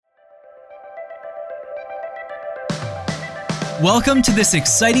Welcome to this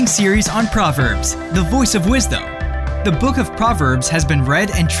exciting series on Proverbs, the voice of wisdom. The book of Proverbs has been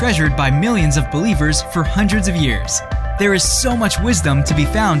read and treasured by millions of believers for hundreds of years. There is so much wisdom to be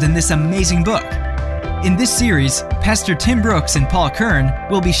found in this amazing book. In this series, Pastor Tim Brooks and Paul Kern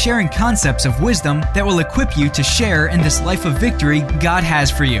will be sharing concepts of wisdom that will equip you to share in this life of victory God has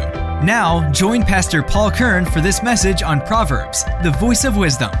for you. Now, join Pastor Paul Kern for this message on Proverbs, the voice of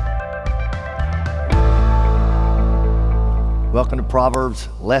wisdom. Welcome to Proverbs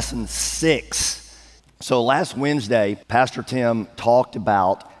Lesson 6. So last Wednesday, Pastor Tim talked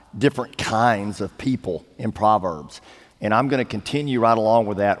about different kinds of people in Proverbs. And I'm going to continue right along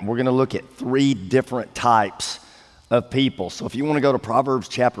with that. And we're going to look at three different types of people. So if you want to go to Proverbs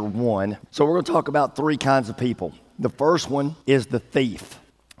chapter 1, so we're going to talk about three kinds of people. The first one is the thief.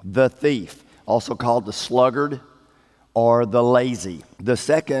 The thief, also called the sluggard or the lazy. The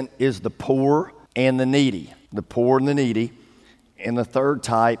second is the poor and the needy. The poor and the needy. And the third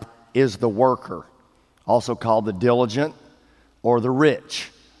type is the worker, also called the diligent or the rich.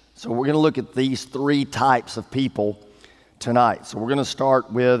 So we're going to look at these three types of people tonight. So we're going to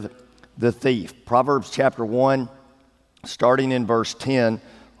start with the thief. Proverbs chapter 1, starting in verse 10,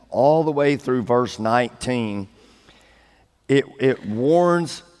 all the way through verse 19, it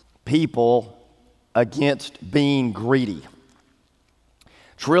warns people against being greedy.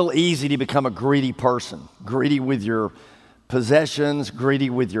 It's real easy to become a greedy person, greedy with your possessions, greedy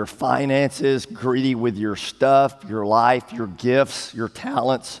with your finances, greedy with your stuff, your life, your gifts, your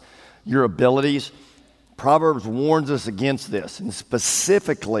talents, your abilities. Proverbs warns us against this. And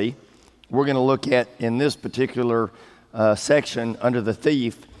specifically, we're going to look at in this particular section under the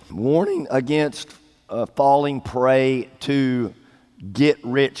thief, warning against falling prey to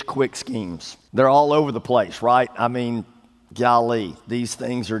get-rich-quick schemes. They're all over the place, right? I mean, golly, these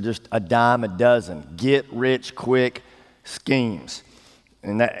things are just a dime a dozen. Get-rich-quick schemes.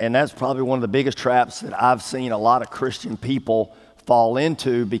 And that's probably one of the biggest traps that I've seen a lot of Christian people fall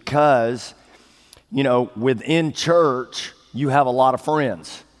into because, you know, within church, you have a lot of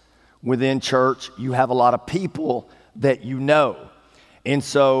friends. Within church, you have a lot of people that you know. And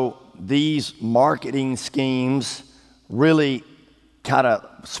so these marketing schemes really kind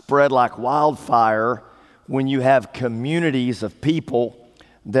of spread like wildfire when you have communities of people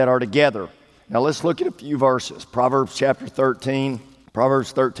that are together. Now let's look at a few verses. Proverbs chapter 13,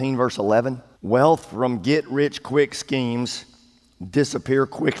 Proverbs 13 verse 11. Wealth from get-rich-quick schemes disappear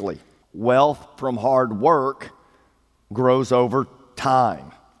quickly. Wealth from hard work grows over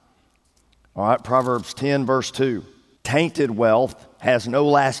time. All right, Proverbs 10 verse 2. Tainted wealth has no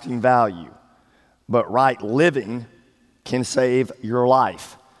lasting value, but right living can save your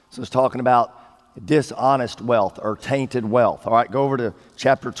life. So it's talking about dishonest wealth or tainted wealth. All right, go over to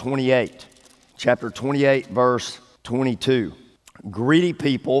chapter 28. Chapter 28, verse 22. Greedy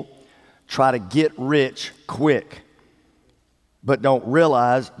people try to get rich quick, but don't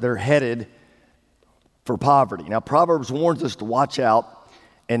realize they're headed for poverty. Now, Proverbs warns us to watch out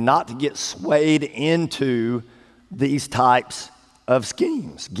and not to get swayed into these types of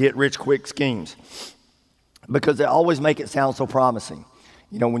schemes, get rich quick schemes, because they always make it sound so promising.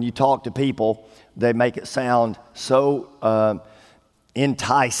 You know, when you talk to people, they make it sound so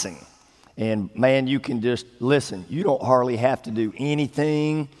enticing. And man, you can just listen. You don't hardly have to do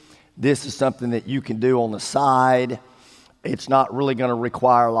anything. This is something that you can do on the side. It's not really going to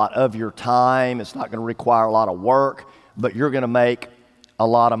require a lot of your time. It's not going to require a lot of work, but you're going to make a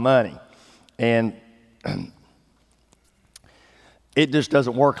lot of money. And it just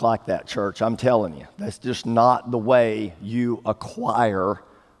doesn't work like that, church. I'm telling you. That's just not the way you acquire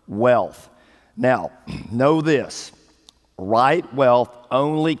wealth. Now, know this. Right wealth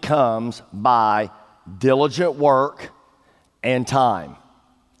only comes by diligent work and time.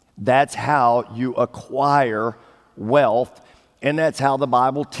 That's how you acquire wealth, and that's how the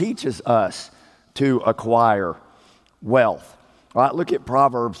Bible teaches us to acquire wealth. All right, look at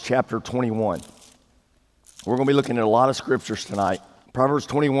Proverbs chapter 21. We're going to be looking at a lot of scriptures tonight. Proverbs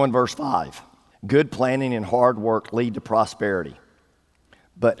 21, verse 5. Good planning and hard work lead to prosperity,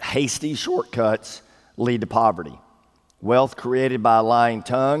 but hasty shortcuts lead to poverty. Wealth created by a lying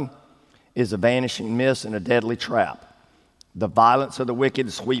tongue is a vanishing mist and a deadly trap. The violence of the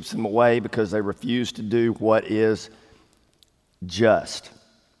wicked sweeps them away because they refuse to do what is just.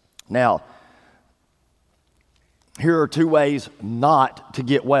 Now, here are two ways not to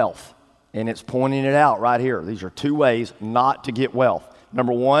get wealth, and it's pointing it out right here. These are two ways not to get wealth.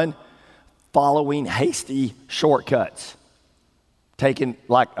 Number one, following hasty shortcuts, taking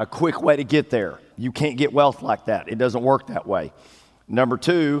like a quick way to get there. You can't get wealth like that. It doesn't work that way. Number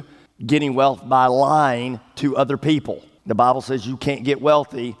two, getting wealth by lying to other people. The Bible says you can't get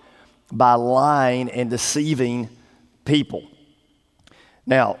wealthy by lying and deceiving people.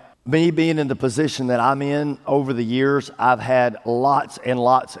 Now, me being in the position that I'm in over the years, I've had lots and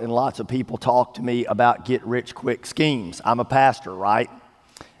lots and lots of people talk to me about get-rich-quick schemes. I'm a pastor, right?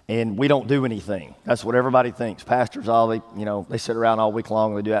 And we don't do anything. That's what everybody thinks. Pastors, they sit around all week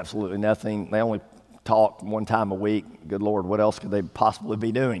long. They do absolutely nothing. They only talk one time a week. Good Lord, what else could they possibly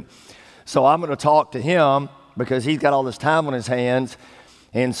be doing? So I'm going to talk to him because he's got all this time on his hands.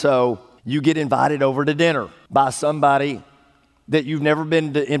 And so you get invited over to dinner by somebody that you've never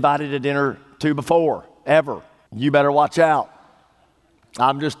been invited to dinner to before, ever. You better watch out.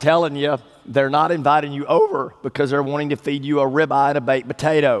 I'm just telling you, they're not inviting you over because they're wanting to feed you a ribeye and a baked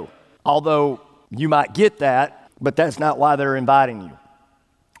potato. Although you might get that, but that's not why they're inviting you.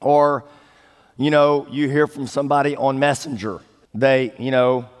 Or, you hear from somebody on Messenger. They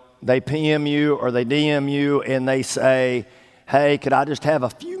PM you or they DM you and they say, hey, could I just have a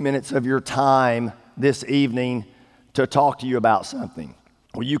few minutes of your time this evening to talk to you about something?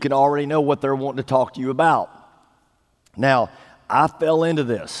 Well, you can already know what they're wanting to talk to you about. Now, I fell into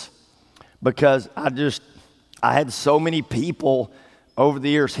this because I had so many people over the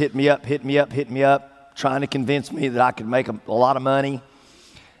years hit me up, trying to convince me that I could make a lot of money.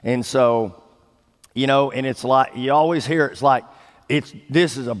 And so, and it's like, you always hear it's like,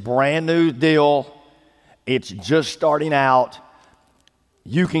 this is a brand new deal. It's just starting out.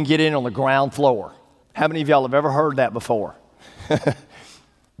 You can get in on the ground floor. How many of y'all have ever heard that before?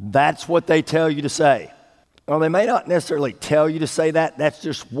 That's what they tell you to say. Well, they may not necessarily tell you to say that. That's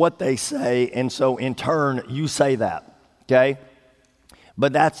just what they say. And so in turn, you say that, okay?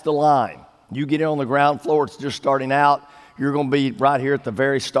 But that's the line. You get in on the ground floor. It's just starting out. You're going to be right here at the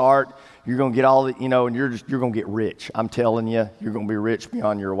very start. You're going to get all the, and you're going to get rich. I'm telling you, you're going to be rich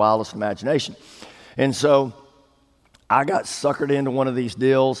beyond your wildest imagination. And so I got suckered into one of these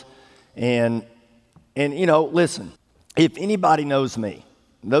deals. And listen, if anybody knows me,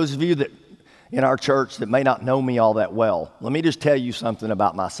 those of you that in our church that may not know me all that well, let me just tell you something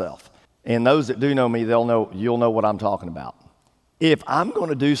about myself. And those that do know me, you'll know what I'm talking about. If I'm going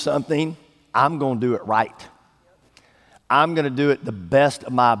to do something, I'm going to do it right. I'm going to do it the best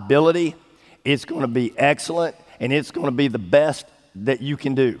of my ability. It's going to be excellent, and it's going to be the best that you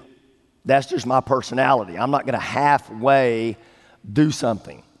can do. That's just my personality. I'm not going to halfway do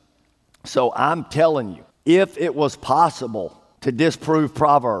something. So I'm telling you, if it was possible to disprove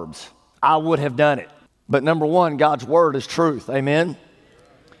Proverbs, I would have done it. But number one, God's word is truth. Amen?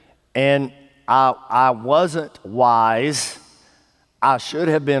 And I wasn't wise. I should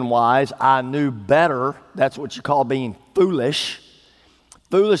have been wise. I knew better. That's what you call being foolish.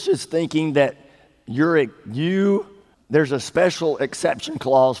 Foolish is thinking that there's a special exception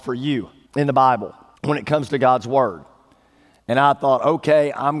clause for you in the Bible when it comes to God's word. And I thought,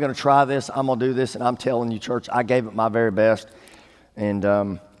 okay, I'm going to try this. I'm going to do this. And I'm telling you, church, I gave it my very best. And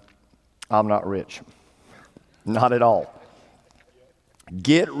I'm not rich. Not at all.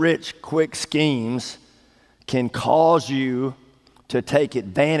 Get-rich-quick schemes can cause you to take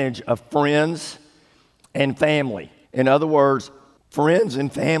advantage of friends and family. In other words, friends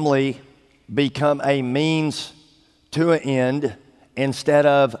and family become a means to an end instead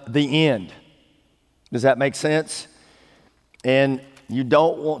of the end. Does that make sense? And you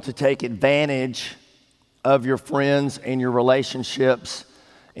don't want to take advantage of your friends and your relationships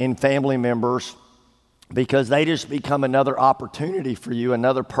and family members because they just become another opportunity for you,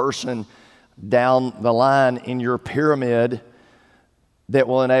 another person down the line in your pyramid that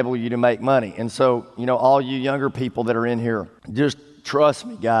will enable you to make money. And so, all you younger people that are in here, just trust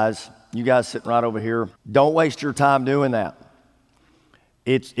me, guys. You guys sitting right over here, don't waste your time doing that.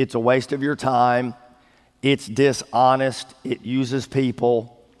 It's a waste of your time. It's dishonest. It uses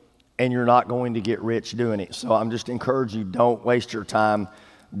people, and you're not going to get rich doing it. So I'm just encouraging you, don't waste your time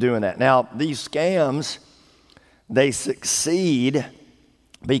doing that. Now, these scams, they succeed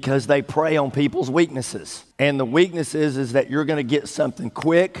because they prey on people's weaknesses. And the weakness is that you're going to get something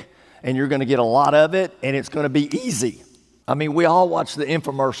quick, and you're going to get a lot of it, and it's going to be easy. I mean, we all watch the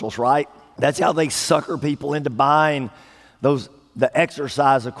infomercials, right? That's how they sucker people into buying the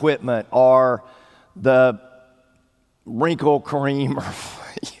exercise equipment or the wrinkle cream or,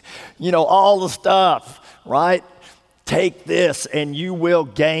 all the stuff, right? Take this and you will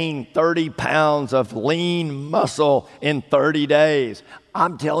gain 30 pounds of lean muscle in 30 days.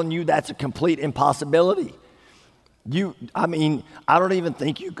 I'm telling you, that's a complete impossibility. I don't even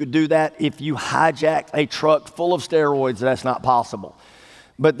think you could do that if you hijacked a truck full of steroids. That's not possible.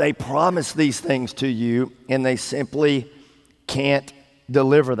 But they promise these things to you, and they simply can't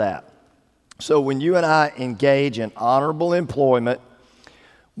deliver that. So when you and I engage in honorable employment,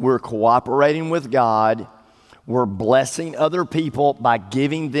 we're cooperating with God, we're blessing other people by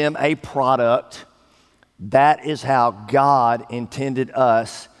giving them a product. That is how God intended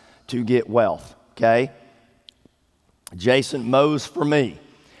us to get wealth, okay? Jason mows for me.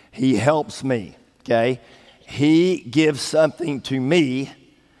 He helps me, okay? He gives something to me,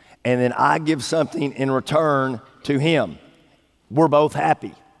 and then I give something in return to him. We're both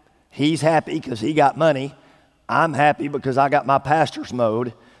happy. He's happy because he got money. I'm happy because I got my pastor's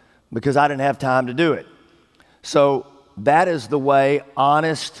mowed because I didn't have time to do it. So that is the way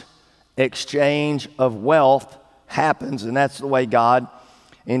honest exchange of wealth happens, and that's the way God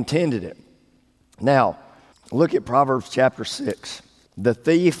intended it. Now, look at Proverbs chapter 6. The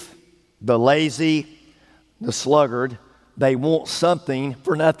thief, the lazy, the sluggard, they want something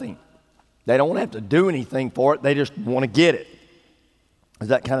for nothing. They don't have to do anything for it. They just want to get it. Does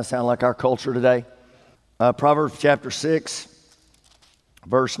that kind of sound like our culture today? Proverbs chapter 6,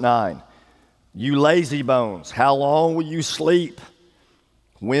 verse 9. You lazy bones, how long will you sleep?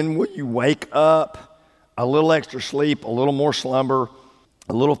 When will you wake up? A little extra sleep, a little more slumber,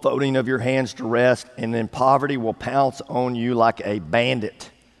 a little folding of your hands to rest, and then poverty will pounce on you like a bandit.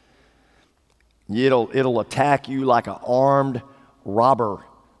 It'll attack you like an armed robber.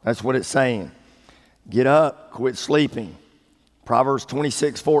 That's what it's saying. Get up, quit sleeping. Proverbs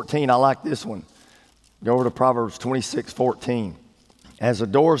 26:14, I like this one. Go over to Proverbs 26:14. As a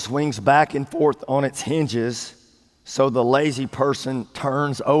door swings back and forth on its hinges, so the lazy person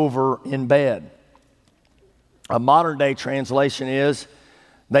turns over in bed. A modern day translation is,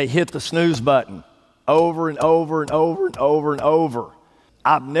 they hit the snooze button over and over and over and over and over.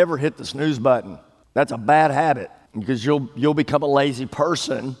 I've never hit the snooze button. That's a bad habit because you'll become a lazy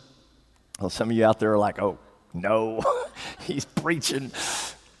person. Well, some of you out there are like, oh, no, he's preaching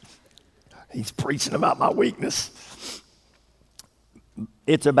about my weakness.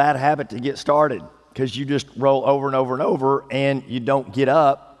 It's a bad habit to get started because you just roll over and over and over and you don't get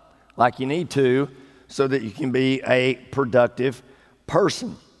up like you need to so that you can be a productive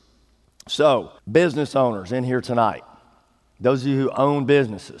person. So, business owners in here tonight, those of you who own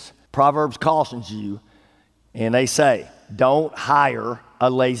businesses, Proverbs cautions you, and they say, don't hire a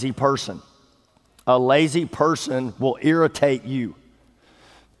lazy person. A lazy person will irritate you.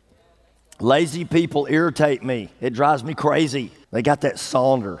 Lazy people irritate me. It drives me crazy. They got that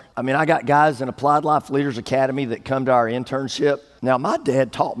saunder. I mean, I got guys in Applied Life Leaders Academy that come to our internship. Now, my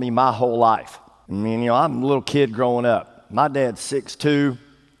dad taught me my whole life. I mean, I'm a little kid growing up. My dad's 6'2".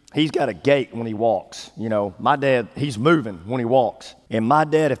 He's got a gait when he walks. My dad, he's moving when he walks. And my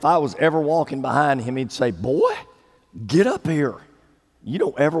dad, if I was ever walking behind him, he'd say, boy, get up here. You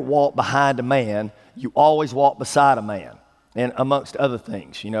don't ever walk behind a man. You always walk beside a man. And amongst other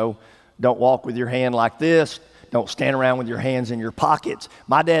things, don't walk with your hand like this. Don't stand around with your hands in your pockets.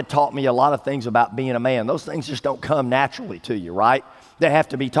 My dad taught me a lot of things about being a man. Those things just don't come naturally to you, right? They have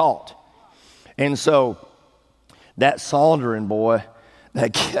to be taught. And so that saundering, boy,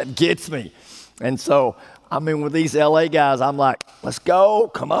 that gets me. And so, with these LA guys, I'm like, let's go,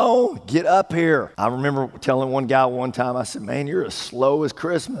 come on, get up here. I remember telling one guy one time, I said, man, you're as slow as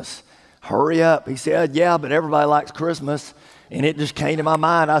Christmas. Hurry up. He said, yeah, but everybody likes Christmas. And it just came to my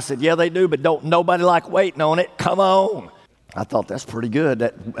mind. I said, yeah, they do, but don't nobody like waiting on it. Come on. I thought that's pretty good.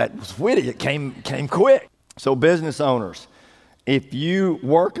 That was witty. It came quick. So business owners, if you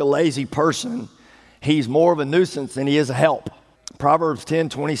work a lazy person, he's more of a nuisance than he is a help. Proverbs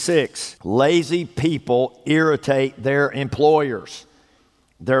 10:26, lazy people irritate their employers.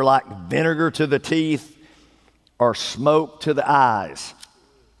 They're like vinegar to the teeth or smoke to the eyes.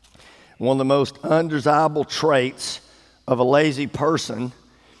 One of the most undesirable traits of a lazy person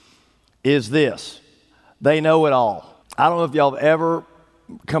is this. They know it all. I don't know if y'all have ever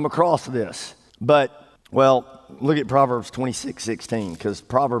come across this, but, look at Proverbs 26:16, because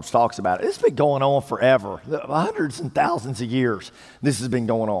Proverbs talks about it. It's been going on forever. Hundreds and thousands of years this has been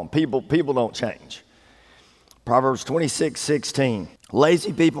going on. People don't change. Proverbs 26:16.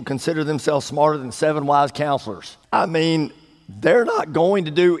 Lazy people consider themselves smarter than 7 wise counselors. They're not going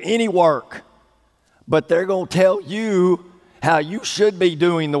to do any work, but they're going to tell you how you should be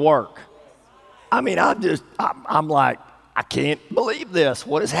doing the work. I'm like, I can't believe this.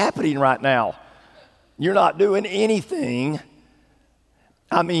 What is happening right now? You're not doing anything.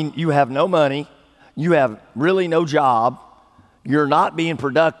 You have no money. You have really no job. You're not being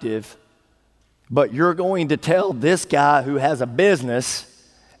productive, but you're going to tell this guy who has a business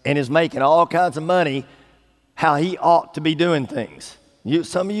and is making all kinds of money how he ought to be doing things.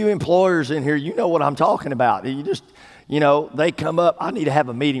 Some of you employers in here, you know what I'm talking about. They come up, I need to have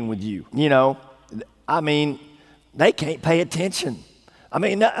a meeting with you. They can't pay attention.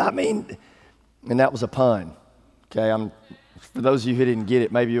 And that was a pun. Okay, for those of you who didn't get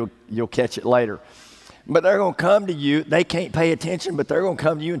it, maybe you'll catch it later. But they're going to come to you. They can't pay attention, but they're going to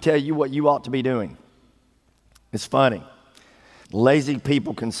come to you and tell you what you ought to be doing. It's funny. Lazy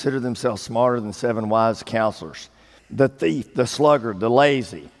people consider themselves smarter than 7 wise counselors. The thief, the sluggard, the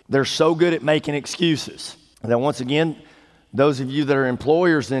lazy, they're so good at making excuses. And then once again, those of you that are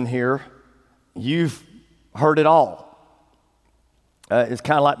employers in here, you've heard it all. It's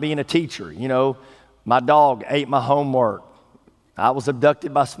kind of like being a teacher. My dog ate my homework. I was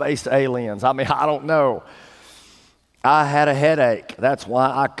abducted by space aliens. I don't know. I had a headache. That's why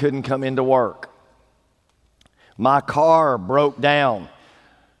I couldn't come into work. My car broke down.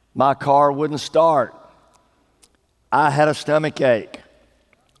 My car wouldn't start. I had a stomach ache.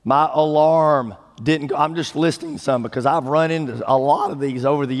 My alarm didn't go. I'm just listing some because I've run into a lot of these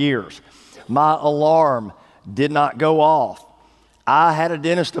over the years. My alarm did not go off. I had a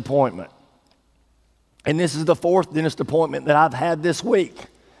dentist appointment. And this is the 4th dentist appointment that I've had this week.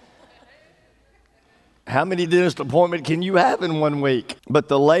 How many dentist appointments can you have in 1 week? But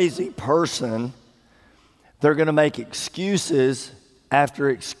the lazy person, they're going to make excuses after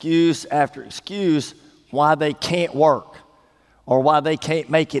excuse after excuse why they can't work or why they can't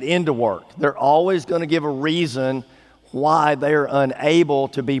make it into work. They're always going to give a reason why they're unable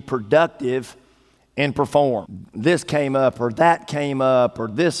to be productive and perform. This came up or that came up or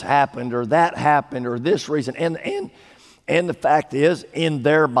this happened or that happened or this reason. And the fact is, in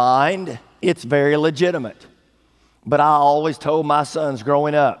their mind, it's very legitimate. But I always told my sons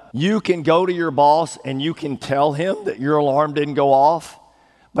growing up, you can go to your boss and you can tell him that your alarm didn't go off,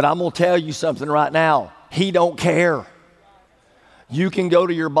 but I'm going to tell you something right now. He don't care. You can go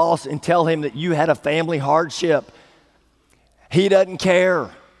to your boss and tell him that you had a family hardship. He doesn't care.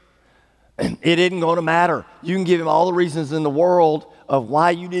 It isn't going to matter. You can give him all the reasons in the world of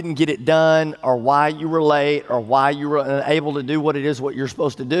why you didn't get it done or why you were late or why you were unable to do what you're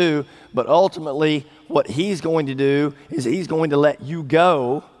supposed to do. But ultimately, what he's going to do is he's going to let you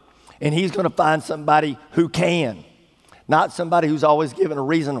go and he's going to find somebody who can, not somebody who's always given a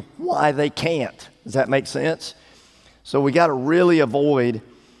reason why they can't. Does that make sense? So we got to really avoid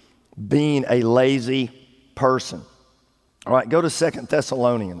being a lazy person. All right, go to 2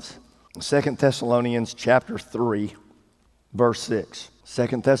 Thessalonians. 2 Thessalonians chapter 3, verse 6. 2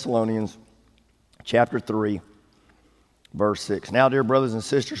 Thessalonians chapter 3, verse 6. Now, dear brothers and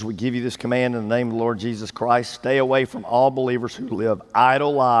sisters, we give you this command in the name of the Lord Jesus Christ. Stay away from all believers who live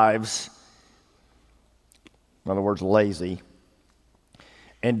idle lives, in other words, lazy,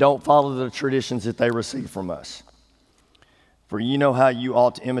 and don't follow the traditions that they receive from us. For you know how you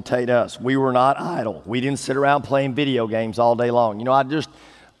ought to imitate us. We were not idle. We didn't sit around playing video games all day long. I just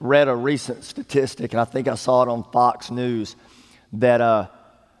read a recent statistic, and I think I saw it on Fox News, that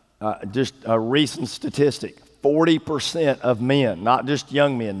just a recent statistic, 40% of men, not just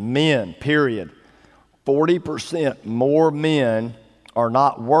young men, period, 40% more men are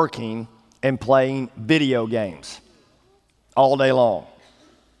not working and playing video games all day long.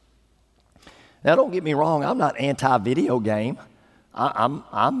 Now, don't get me wrong, I'm not anti-video game.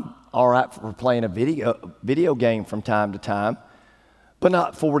 I'm all right for playing a video game from time to time, but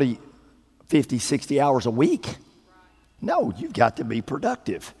not 40, 50, 60 hours a week. No, you've got to be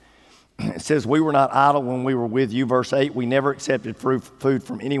productive. It says, we were not idle when we were with you. Verse 8, we never accepted food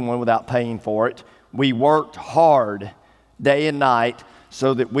from anyone without paying for it. We worked hard day and night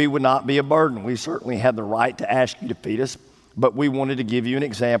so that we would not be a burden. We certainly had the right to ask you to feed us, but we wanted to give you an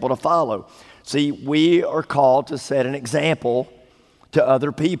example to follow. See, we are called to set an example to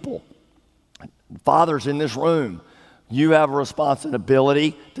other people. Fathers in this room, you have a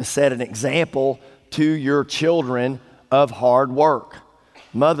responsibility to set an example to your children of hard work.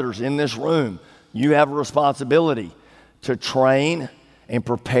 Mothers in this room, you have a responsibility to train and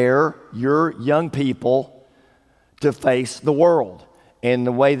prepare your young people to face the world. And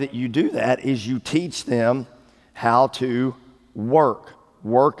the way that you do that is you teach them how to work.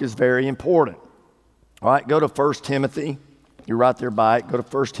 Work is very important. All right, go to 1 Timothy. You're right there by it. Go to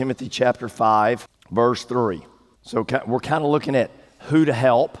 1 Timothy chapter 5, verse 3. So we're kind of looking at who to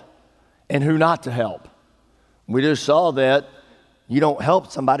help and who not to help. We just saw that you don't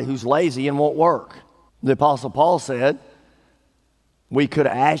help somebody who's lazy and won't work. The Apostle Paul said, we could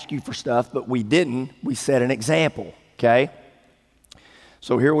have asked you for stuff, but we didn't. We set an example, okay?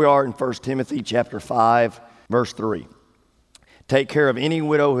 So here we are in 1 Timothy chapter 5, verse 3. Take care of any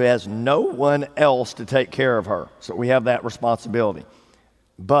widow who has no one else to take care of her. So we have that responsibility.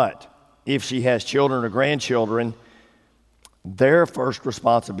 But if she has children or grandchildren, Their first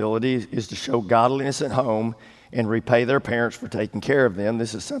responsibility is to show godliness at home and repay their parents for taking care of them.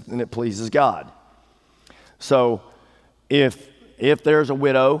 This is something that pleases God. So if there's a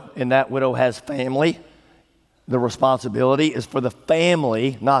widow and that widow has family, the responsibility is for the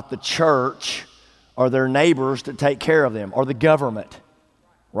family, not the church or their neighbors, to take care of them, or the government,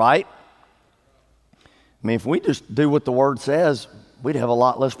 right? I mean, if we just do what the word says, we'd have a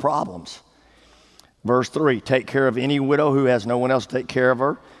lot less problems. Verse 3, take care of any widow who has no one else to take care of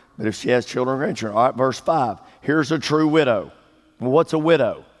her, but if she has children or grandchildren. All right, verse 5, here's a true widow. Well, what's a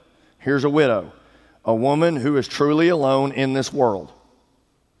widow? Here's a widow, a woman who is truly alone in this world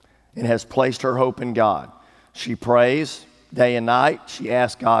and has placed her hope in God. She prays day and night. She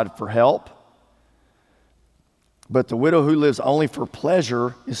asks God for help. But the widow who lives only for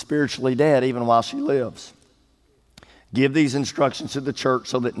pleasure is spiritually dead even while she lives. Give these instructions to the church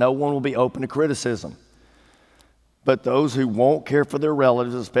so that no one will be open to criticism. But those who won't care for their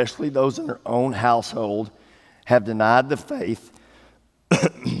relatives, especially those in their own household, have denied the faith.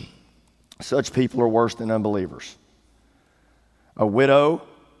 Such people are worse than unbelievers. A widow,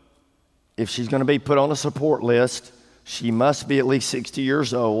 if she's going to be put on a support list, she must be at least 60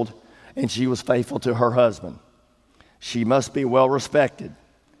 years old, and she was faithful to her husband. She must be well respected.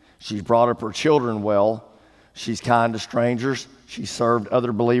 She's brought up her children well. She's kind to strangers. She served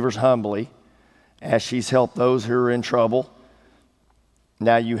other believers humbly. As she's helped those who are in trouble,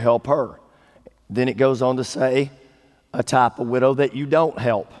 now you help her. Then it goes on to say a type of widow that you don't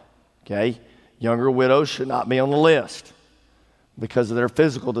help. Okay? Younger widows should not be on the list because of their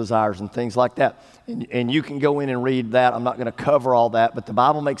physical desires and things like that. And you can go in and read that. I'm not going to cover all that, but the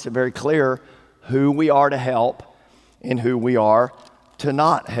Bible makes it very clear who we are to help and who we are to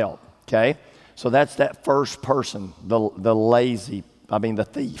not help. Okay? So that's that first person, the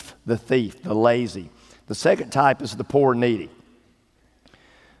thief, the lazy. The second type is the poor and needy.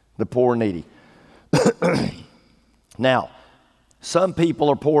 The poor and needy. Now, some people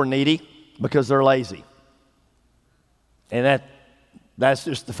are poor and needy because they're lazy. And that's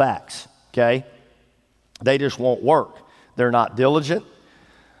just the facts, okay? They just won't work. They're not diligent.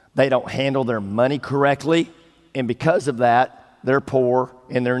 They don't handle their money correctly. And because of that, they're poor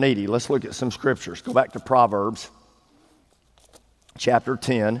and they're needy. Let's look at some scriptures. Go back to Proverbs chapter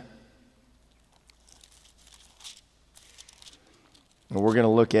 10. And we're going to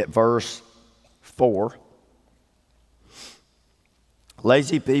look at verse 4.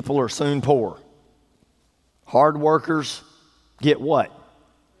 Lazy people are soon poor. Hard workers get what?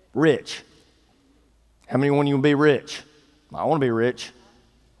 Rich. How many want you to be rich? I want to be rich.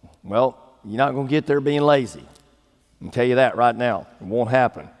 Well, you're not going to get there being lazy. I can tell you that right now. It won't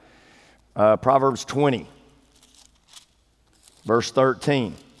happen. Proverbs 20, verse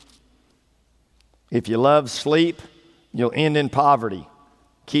 13. If you love sleep, you'll end in poverty.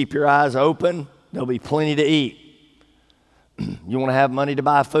 Keep your eyes open, there'll be plenty to eat. You want to have money to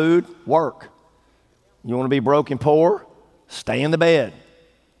buy food? Work. You want to be broke and poor? Stay in the bed.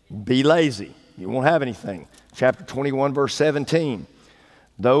 Be lazy. You won't have anything. Chapter 21, verse 17.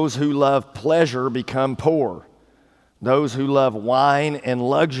 Those who love pleasure become poor. Those who love wine and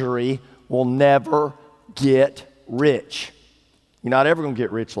luxury will never get rich. You're not ever going to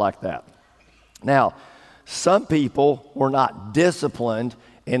get rich like that. Now, some people were not disciplined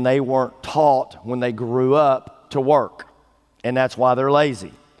and they weren't taught when they grew up to work. And that's why they're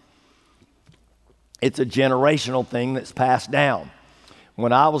lazy. It's a generational thing that's passed down.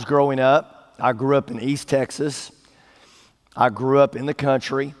 When I was growing up, I grew up in East Texas. I grew up in the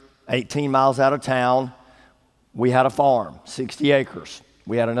country, 18 miles out of town. We had a farm, 60 acres.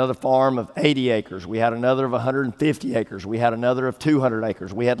 We had another farm of 80 acres. We had another of 150 acres. We had another of 200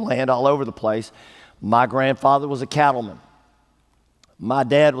 acres. We had land all over the place. My grandfather was a cattleman. My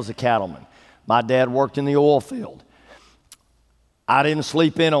dad was a cattleman. My dad worked in the oil field. I didn't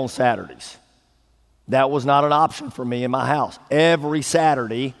sleep in on Saturdays. That was not an option for me in my house. Every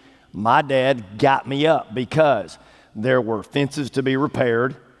Saturday, my dad got me up because there were fences to be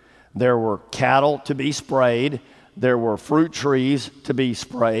repaired. There were cattle to be sprayed. There were fruit trees to be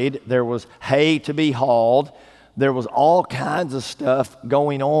sprayed. There was hay to be hauled. There was all kinds of stuff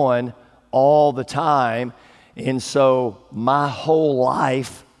going on all the time. And so my whole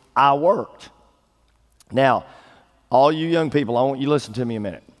life, I worked. Now, all you young people, I want you to listen to me a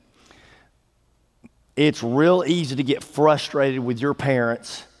minute. It's real easy to get frustrated with your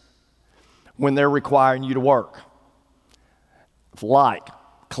parents when they're requiring you to work. Like,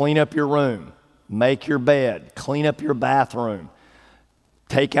 clean up your room, make your bed, clean up your bathroom,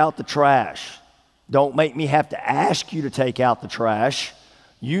 take out the trash. Don't make me have to ask you to take out the trash.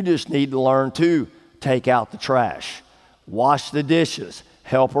 You just need to learn to take out the trash. wash the dishes,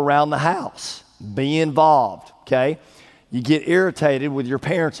 help around the house, be involved, okay? You get irritated with your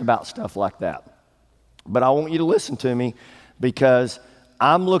parents about stuff like that. But I want you to listen to me because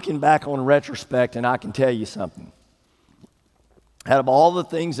I'm looking back on retrospect and I can tell you something. Out of all the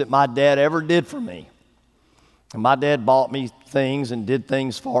things that my dad ever did for me, and my dad bought me things and did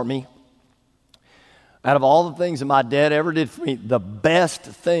things for me, out of all the things that my dad ever did for me, the best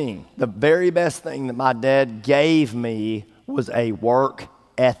thing, the very best thing that my dad gave me was a work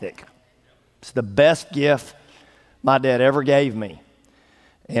ethic. It's the best gift my dad ever gave me.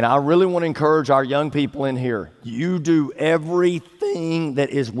 And I really want to encourage our young people in here. You do everything that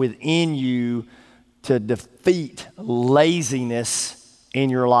is within you to defeat laziness in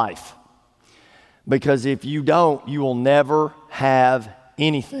your life. Because if you don't, you will never have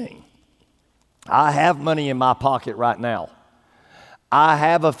anything. I have money in my pocket right now. I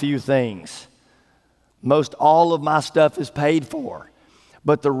have a few things. Most all of my stuff is paid for.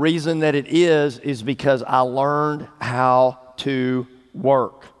 But the reason that it is because I learned how to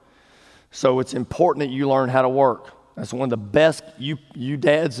work. So it's important that you learn how to work. That's one of the best, you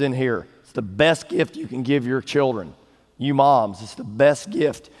dads in here, it's the best gift you can give your children. You moms, it's the best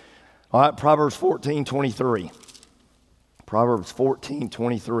gift. All right, Proverbs 14:23. Proverbs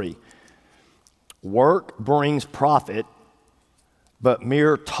 14:23. Work brings profit, but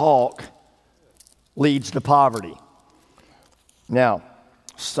mere talk leads to poverty. Now,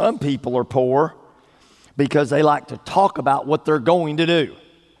 some people are poor because they like to talk about what they're going to do.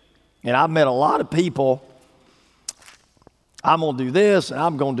 And I've met a lot of people, I'm going to do this, and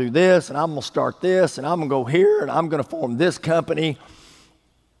I'm going to do this, and I'm going to start this, and I'm going to go here, and I'm going to form this company.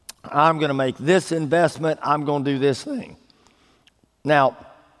 I'm going to make this investment. I'm going to do this thing. Now,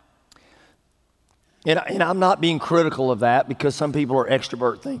 and I'm not being critical of that because some people are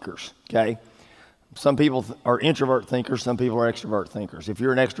extrovert thinkers, okay? Some people are introvert thinkers. Some people are extrovert thinkers. If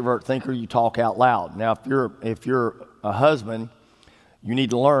you're an extrovert thinker, you talk out loud. Now, if you're a husband, you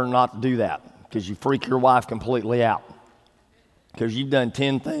need to learn not to do that because you freak your wife completely out. Because you've done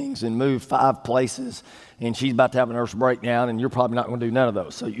 10 things and moved 5 places, and she's about to have a nervous breakdown, and you're probably not going to do none of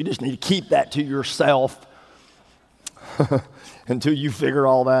those. So you just need to keep that to yourself until you figure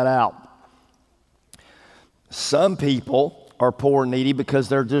all that out. Some people are poor and needy because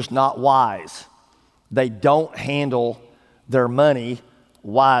they're just not wise. They don't handle their money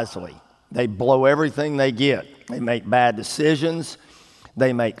wisely. They blow everything they get. They make bad decisions.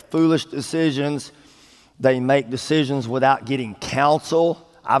 They make foolish decisions. They make decisions without getting counsel.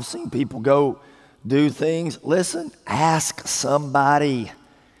 I've seen people go do things. Listen, ask somebody.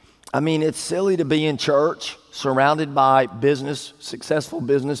 I mean, it's silly to be in church surrounded by successful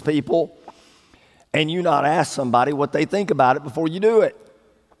business people, and you not ask somebody what they think about it before you do it.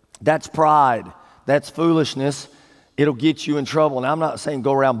 That's pride. That's foolishness. It'll get you in trouble. Now, I'm not saying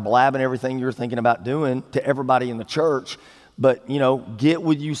go around blabbing everything you're thinking about doing to everybody in the church, but, get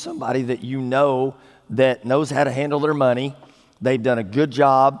with you somebody that you know that knows how to handle their money. They've done a good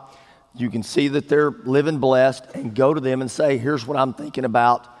job. You can see that they're living blessed, and go to them and say, here's what I'm thinking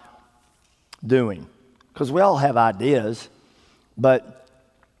about doing. Because we all have ideas, but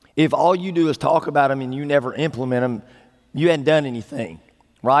if all you do is talk about them and you never implement them, you hadn't done anything,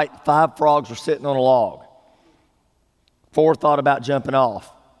 right? 5 frogs are sitting on a log. 4 thought about jumping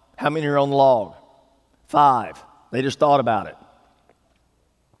off. How many are on the log? 5. They just thought about it.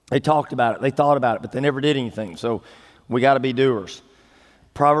 They talked about it. They thought about it, but they never did anything. So we got to be doers.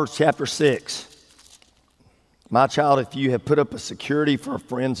 Proverbs chapter 6. My child, if you have put up a security for a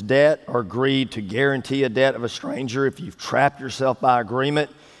friend's debt or agreed to guarantee a debt of a stranger, if you've trapped yourself by agreement,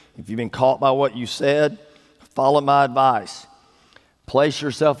 if you've been caught by what you said, follow my advice. Place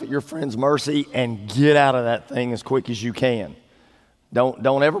yourself at your friend's mercy and get out of that thing as quick as you can.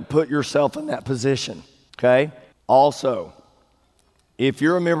 Don't ever put yourself in that position, okay? Also, if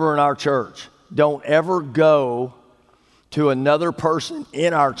you're a member in our church, don't ever go to another person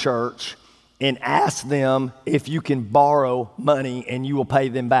in our church and ask them if you can borrow money and you will pay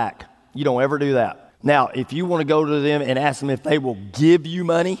them back. You don't ever do that. Now, if you want to go to them and ask them if they will give you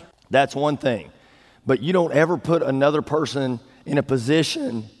money, that's one thing. But you don't ever put another person in a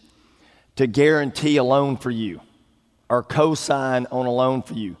position to guarantee a loan for you or co-sign on a loan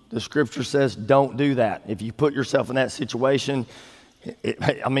for you. The scripture says don't do that. If you put yourself in that situation,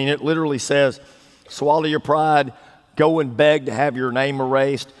 it literally says, swallow your pride, go and beg to have your name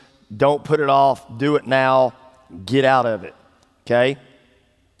erased. Don't put it off. Do it now. Get out of it. Okay?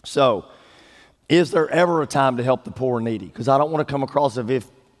 So, is there ever a time to help the poor and needy? Because I don't want to come across as if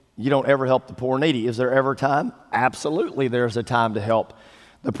you don't ever help the poor and needy. Is there ever a time? Absolutely, there's a time to help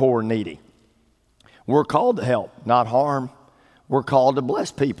the poor and needy. We're called to help, not harm. We're called to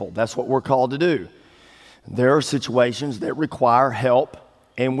bless people. That's what we're called to do. There are situations that require help,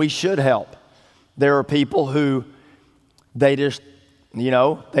 and we should help. There are people who they just,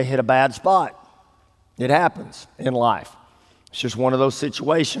 they hit a bad spot. It happens in life. It's just one of those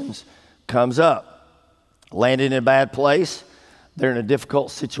situations comes up. Landed in a bad place. They're in a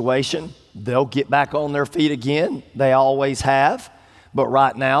difficult situation. They'll get back on their feet again. They always have. But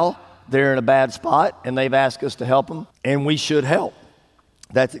right now, they're in a bad spot, and they've asked us to help them, and we should help.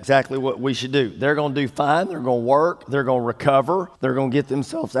 That's exactly what we should do. They're going to do fine. They're going to work. They're going to recover. They're going to get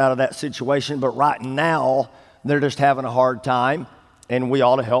themselves out of that situation. But right now, they're just having a hard time, and we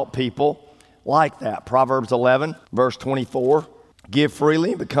ought to help people like that. Proverbs 11, verse 24, give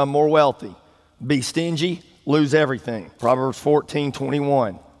freely and become more wealthy. Be stingy, lose everything. Proverbs 14,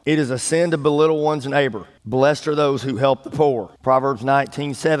 21. It is a sin to belittle one's neighbor. Blessed are those who help the poor. Proverbs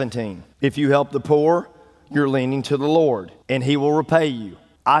 19, 17. If you help the poor, you're leaning to the Lord, and he will repay you.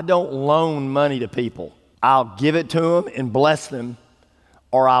 I don't loan money to people. I'll give it to them and bless them,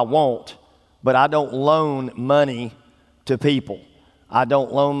 or I won't. But I don't loan money to people. I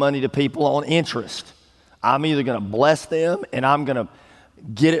don't loan money to people on interest. I'm either going to bless them and I'm going to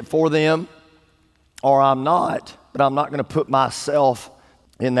get it for them, or I'm not. But I'm not going to put myself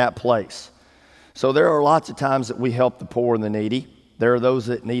in that place. So there are lots of times that we help the poor and the needy. There are those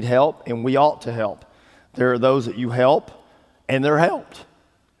that need help, and we ought to help. There are those that you help, and they're helped.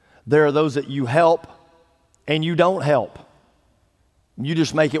 There are those that you help, and you don't help. You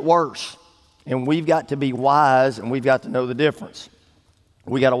just make it worse. And we've got to be wise, and we've got to know the difference.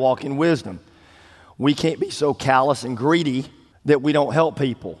 We got to walk in wisdom. We can't be so callous and greedy that we don't help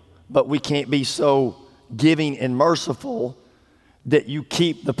people, but we can't be so giving and merciful that you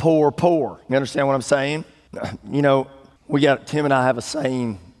keep the poor poor. You understand what I'm saying? Tim and I have a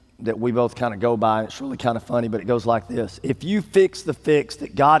saying that we both kind of go by, and it's really kind of funny, but it goes like this. If you fix the fix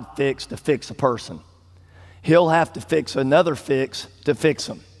that God fixed to fix a person, he'll have to fix another fix to fix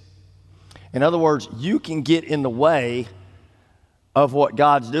them. In other words, you can get in the way of what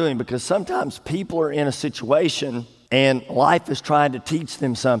God's doing, because sometimes people are in a situation and life is trying to teach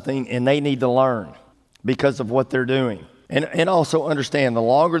them something, and they need to learn because of what they're doing. And also understand, the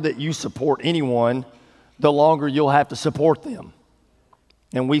longer that you support anyone, the longer you'll have to support them.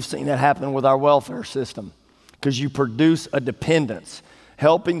 And we've seen that happen with our welfare system, because you produce a dependence.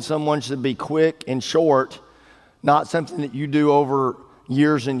 Helping someone should be quick and short, not something that you do over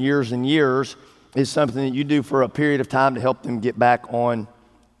years and years and years. Is something that you do for a period of time to help them get back on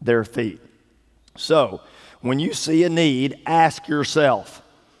their feet. So, when you see a need, ask yourself,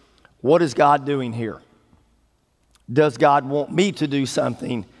 what is God doing here? Does God want me to do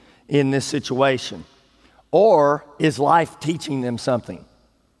something in this situation? Or is life teaching them something?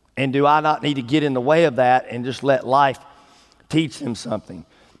 And do I not need to get in the way of that and just let life teach them something?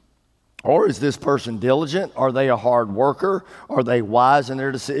 Or is this person diligent? Are they a hard worker? Are they wise in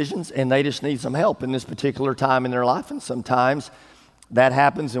their decisions? And they just need some help in this particular time in their life. And sometimes that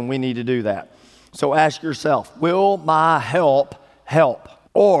happens, and we need to do that. So ask yourself, will my help help?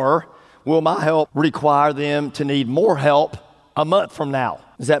 Or will my help require them to need more help a month from now?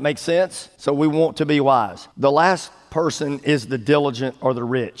 Does that make sense? So we want to be wise. The last person is the diligent or the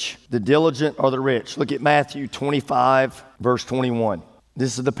rich. The diligent or the rich. Look at Matthew 25, verse 21.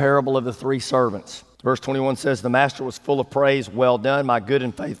 This is the parable of the three servants. Verse 21 says, the master was full of praise. Well done, my good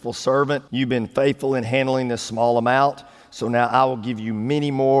and faithful servant. You've been faithful in handling this small amount, so now I will give you many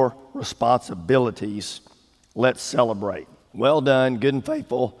more responsibilities. Let's celebrate. Well done, good and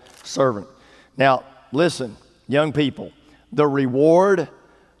faithful servant. Now, listen, young people, the reward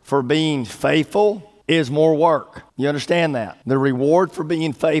for being faithful is more work. You understand that? The reward for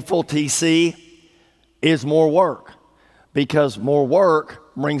being faithful, TC, is more work, because more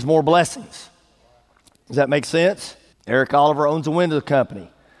work brings more blessings. Does that make sense? Eric Oliver owns a window company.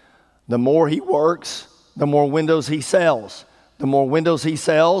 The more he works, the more windows he sells. The more windows he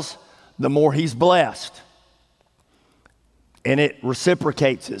sells, the more he's blessed. And it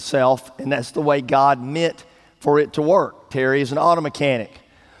reciprocates itself, and that's the way God meant for it to work. Terry is an auto mechanic.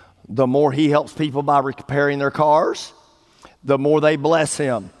 The more he helps people by repairing their cars, the more they bless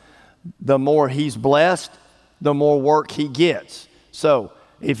him. The more he's blessed, the more work he gets. So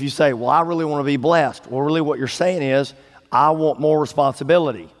if you say, well, I really want to be blessed. Well, really what you're saying is, I want more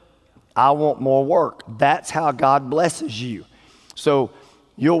responsibility. I want more work. That's how God blesses you. So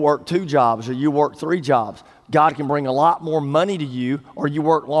you'll work 2 jobs or you work 3 jobs. God can bring a lot more money to you, or you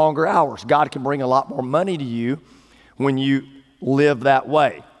work longer hours. God can bring a lot more money to you when you live that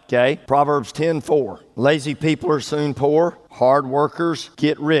way. Okay? Proverbs 10:4. Lazy people are soon poor. Hard workers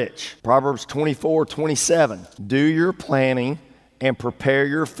get rich. Proverbs 24:27. Do your planning and prepare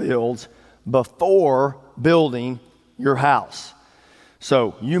your fields before building your house.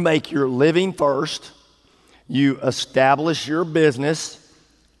 So you make your living first. You establish your business.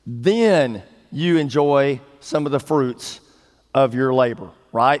 Then you enjoy some of the fruits of your labor,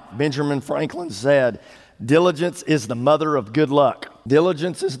 right? Benjamin Franklin said, diligence is the mother of good luck.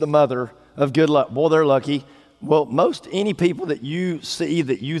 Diligence is the mother of good luck. Boy, they're lucky. Well, most any people that you see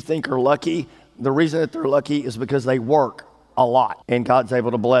that you think are lucky, the reason that they're lucky is because they work a lot and God's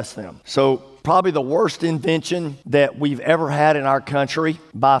able to bless them. So probably the worst invention that we've ever had in our country,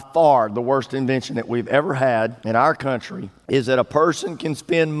 by far the worst invention that we've ever had in our country, is that a person can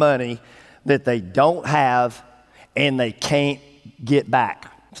spend money that they don't have and they can't get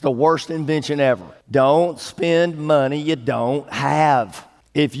back. It's the worst invention ever. Don't spend money you don't have.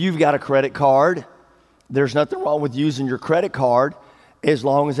 If you've got a credit card, there's nothing wrong with using your credit card as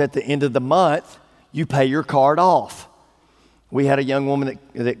long as at the end of the month you pay your card off. We had a young woman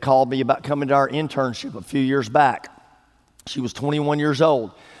that called me about coming to our internship a few years back. She was 21 years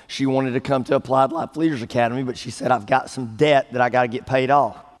old. She wanted to come to Applied Life Leaders Academy, but she said, I've got some debt that I got to get paid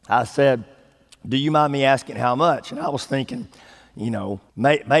off. I said, do you mind me asking how much? And I was thinking,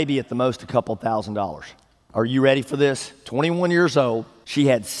 maybe at the most a couple $1,000s. Are you ready for this? 21 years old. She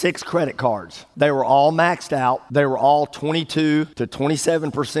had 6 credit cards. They were all maxed out. They were all 22 to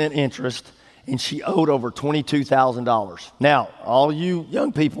 27% interest. And she owed over $22,000. Now, all you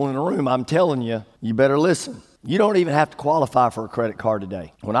young people in the room, I'm telling you, you better listen. You don't even have to qualify for a credit card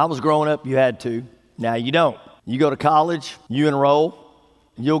today. When I was growing up, you had to. Now you don't. You go to college, you enroll,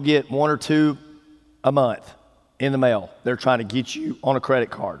 you'll get 1 or 2 a month in the mail. They're trying to get you on a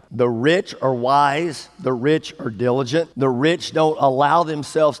credit card. The rich are wise. The rich are diligent. The rich don't allow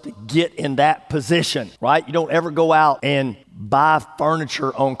themselves to get in that position, right? You don't ever go out and buy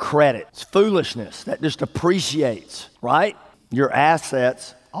furniture on credit. It's foolishness. That just appreciates, right? Your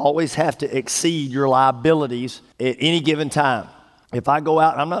assets always have to exceed your liabilities at any given time. If I go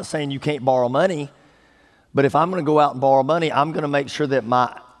out, and I'm not saying you can't borrow money, but if I'm going to go out and borrow money, I'm going to make sure that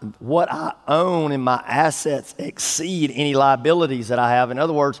what I own and my assets exceed any liabilities that I have. In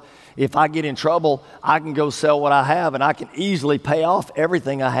other words, if I get in trouble, I can go sell what I have and I can easily pay off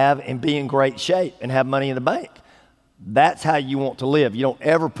everything I have and be in great shape and have money in the bank. That's how you want to live. You don't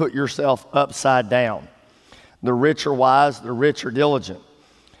ever put yourself upside down. The rich are wise, the rich are diligent.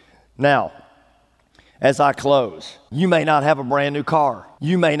 Now, as I close, you may not have a brand new car.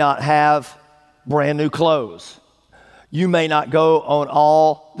 You may not have brand new clothes. You may not go on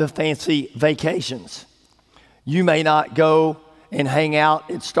all the fancy vacations. You may not go and hang out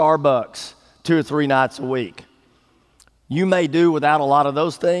at Starbucks 2 or 3 nights a week. You may do without a lot of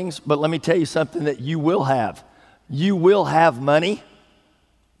those things, but let me tell you something that you will have. You will have money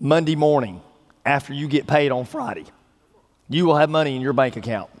Monday morning after you get paid on Friday. You will have money in your bank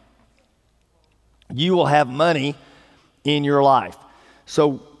account. You will have money in your life.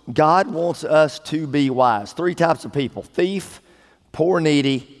 So God wants us to be wise. 3 types of people: thief, poor,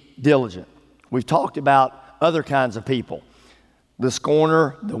 needy, diligent. We've talked about other kinds of people: the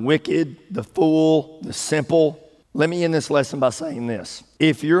scorner, the wicked, the fool, the simple. Let me end this lesson by saying this.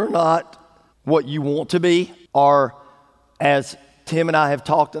 If you're not what you want to be, or as Tim and I have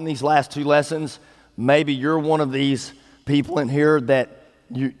talked in these last 2 lessons, maybe you're one of these people in here that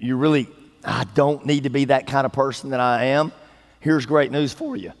you really, I don't need to be that kind of person that I am. Here's great news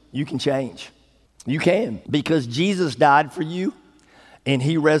for you. You can change. You can, because Jesus died for you and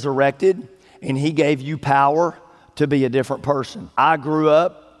he resurrected and he gave you power to be a different person. I grew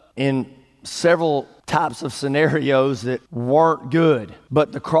up in several types of scenarios that weren't good,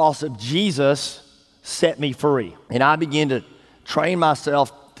 but the cross of Jesus set me free. And I began to train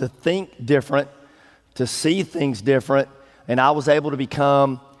myself to think different, to see things different, and I was able to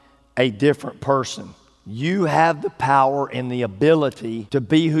become a different person. You have the power and the ability to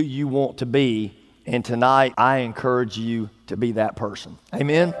be who you want to be, and tonight I encourage you to be that person.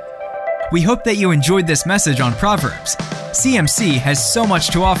 Amen? We hope that you enjoyed this message on Proverbs. CMC has so much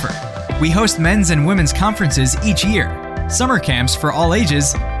to offer. We host men's and women's conferences each year, summer camps for all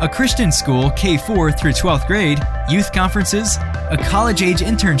ages, a Christian school K-4 through 12th grade, youth conferences, a college-age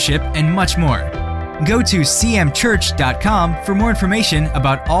internship, and much more. Go to cmchurch.com for more information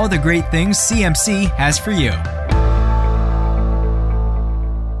about all the great things CMC has for you.